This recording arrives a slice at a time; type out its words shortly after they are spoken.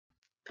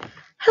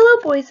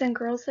Hello boys and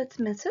girls, it's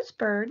Mrs.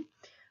 Bird.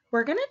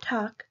 We're going to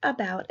talk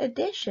about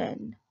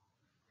addition.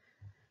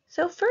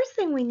 So first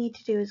thing we need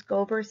to do is go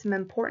over some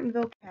important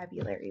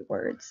vocabulary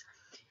words.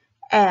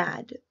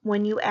 Add.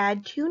 When you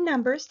add two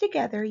numbers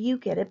together, you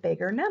get a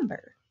bigger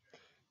number.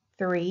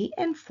 3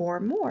 and 4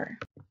 more.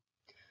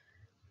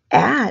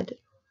 Add.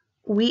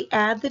 We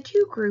add the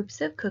two groups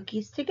of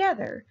cookies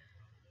together.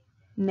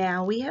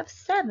 Now we have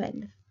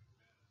 7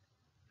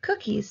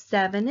 cookies.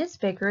 7 is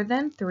bigger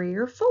than 3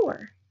 or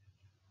 4.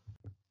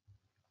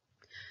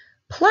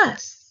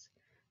 Plus.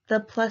 The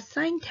plus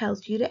sign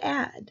tells you to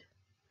add.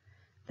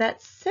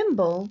 That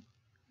symbol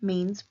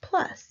means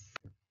plus.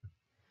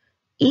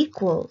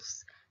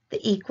 Equals. The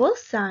equal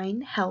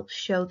sign helps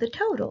show the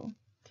total.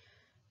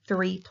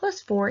 3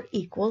 plus 4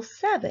 equals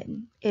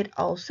 7. It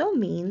also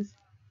means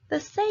the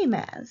same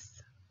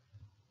as.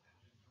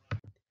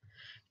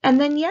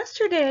 And then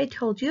yesterday I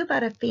told you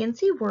about a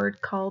fancy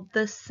word called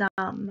the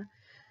sum.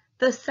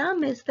 The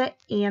sum is the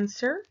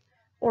answer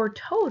or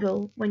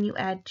total when you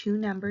add two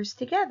numbers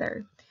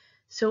together.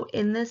 So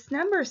in this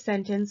number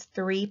sentence,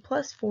 3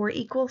 plus 4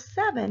 equals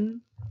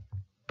 7.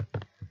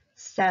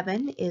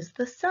 7 is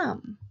the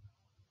sum.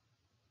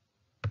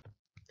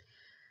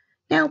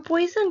 Now,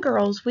 boys and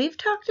girls, we've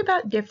talked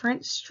about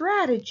different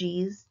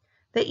strategies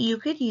that you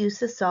could use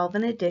to solve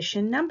an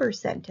addition number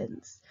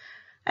sentence.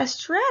 A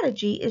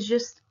strategy is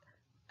just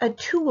a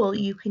tool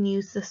you can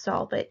use to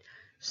solve it.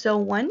 So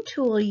one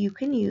tool you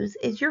can use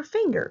is your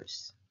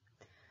fingers.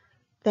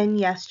 Then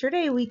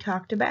yesterday we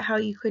talked about how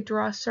you could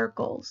draw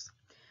circles.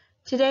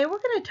 Today we're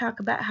going to talk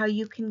about how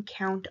you can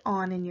count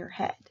on in your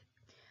head.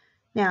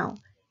 Now,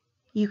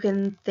 you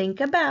can think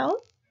about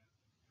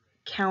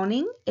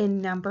counting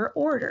in number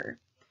order.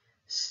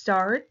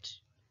 Start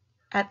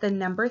at the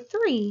number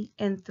 3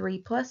 and 3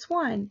 plus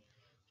 1.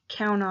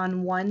 Count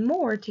on one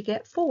more to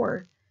get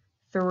 4.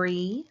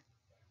 3,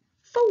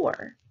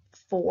 4.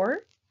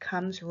 4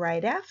 comes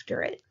right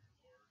after it.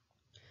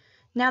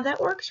 Now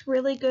that works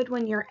really good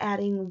when you're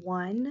adding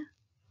 1,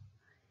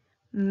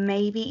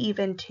 maybe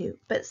even 2,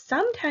 but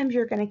sometimes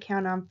you're going to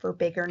count on for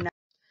bigger numbers.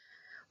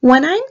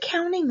 When I'm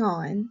counting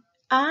on,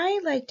 I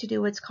like to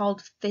do what's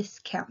called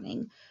fist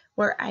counting,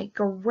 where I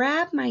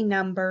grab my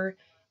number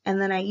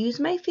and then I use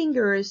my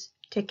fingers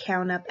to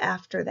count up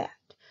after that.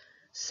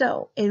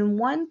 So in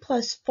 1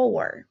 plus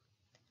 4,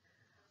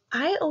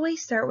 I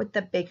always start with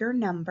the bigger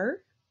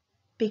number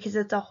because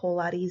it's a whole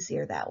lot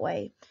easier that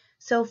way.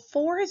 So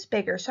 4 is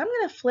bigger, so I'm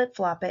going to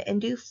flip-flop it and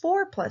do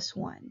 4 plus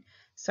 1.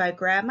 So I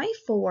grab my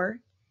 4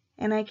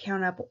 and I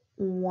count up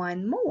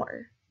one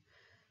more.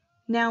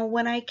 Now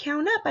when I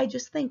count up, I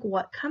just think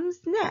what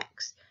comes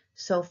next.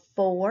 So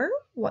 4,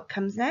 what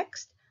comes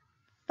next?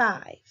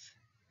 5.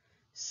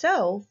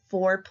 So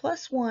 4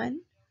 plus 1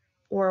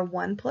 or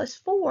 1 plus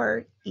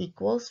 4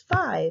 equals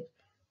 5.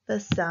 The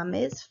sum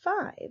is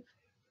 5.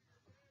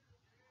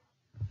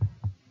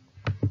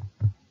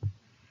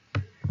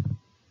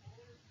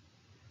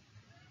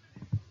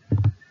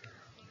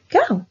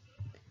 Go.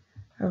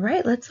 All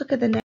right, let's look at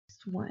the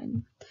next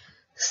one.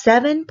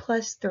 7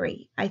 plus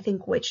 3. I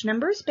think which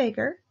number is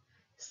bigger?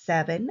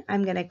 7.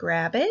 I'm going to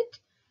grab it,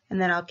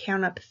 and then I'll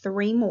count up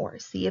 3 more.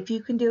 See if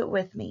you can do it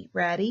with me.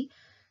 Ready?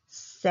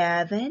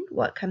 7.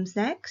 What comes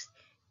next?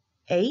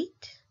 8,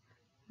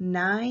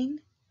 9,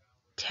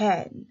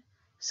 10.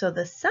 So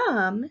the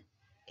sum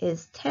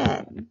is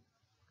 10.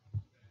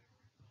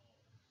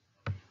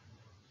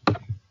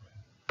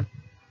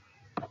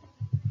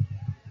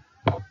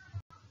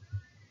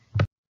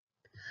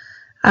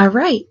 All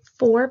right,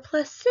 4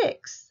 plus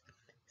 6.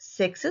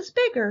 6 is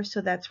bigger,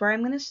 so that's where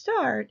I'm going to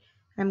start.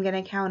 I'm going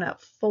to count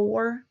up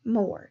 4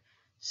 more.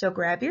 So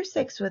grab your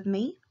 6 with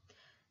me.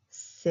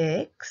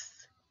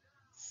 6,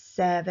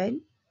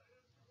 7,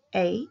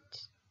 8,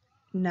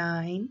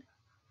 9,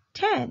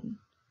 10.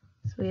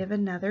 So we have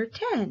another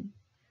 10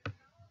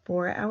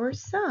 for our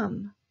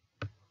sum.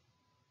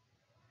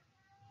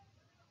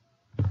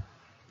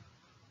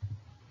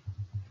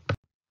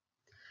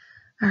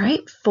 All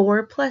right,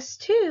 4 plus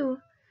 2.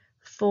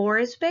 4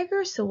 is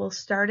bigger, so we'll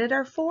start at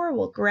our 4.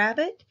 We'll grab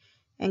it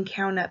and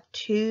count up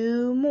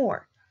 2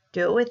 more.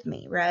 Do it with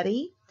me.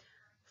 Ready?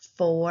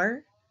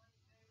 4,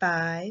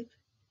 5,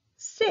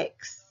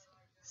 6.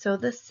 So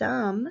the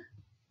sum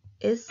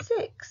is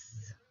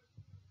 6.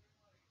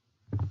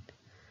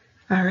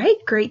 All right,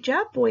 great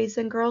job, boys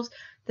and girls.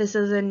 This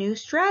is a new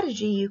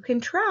strategy you can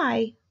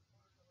try.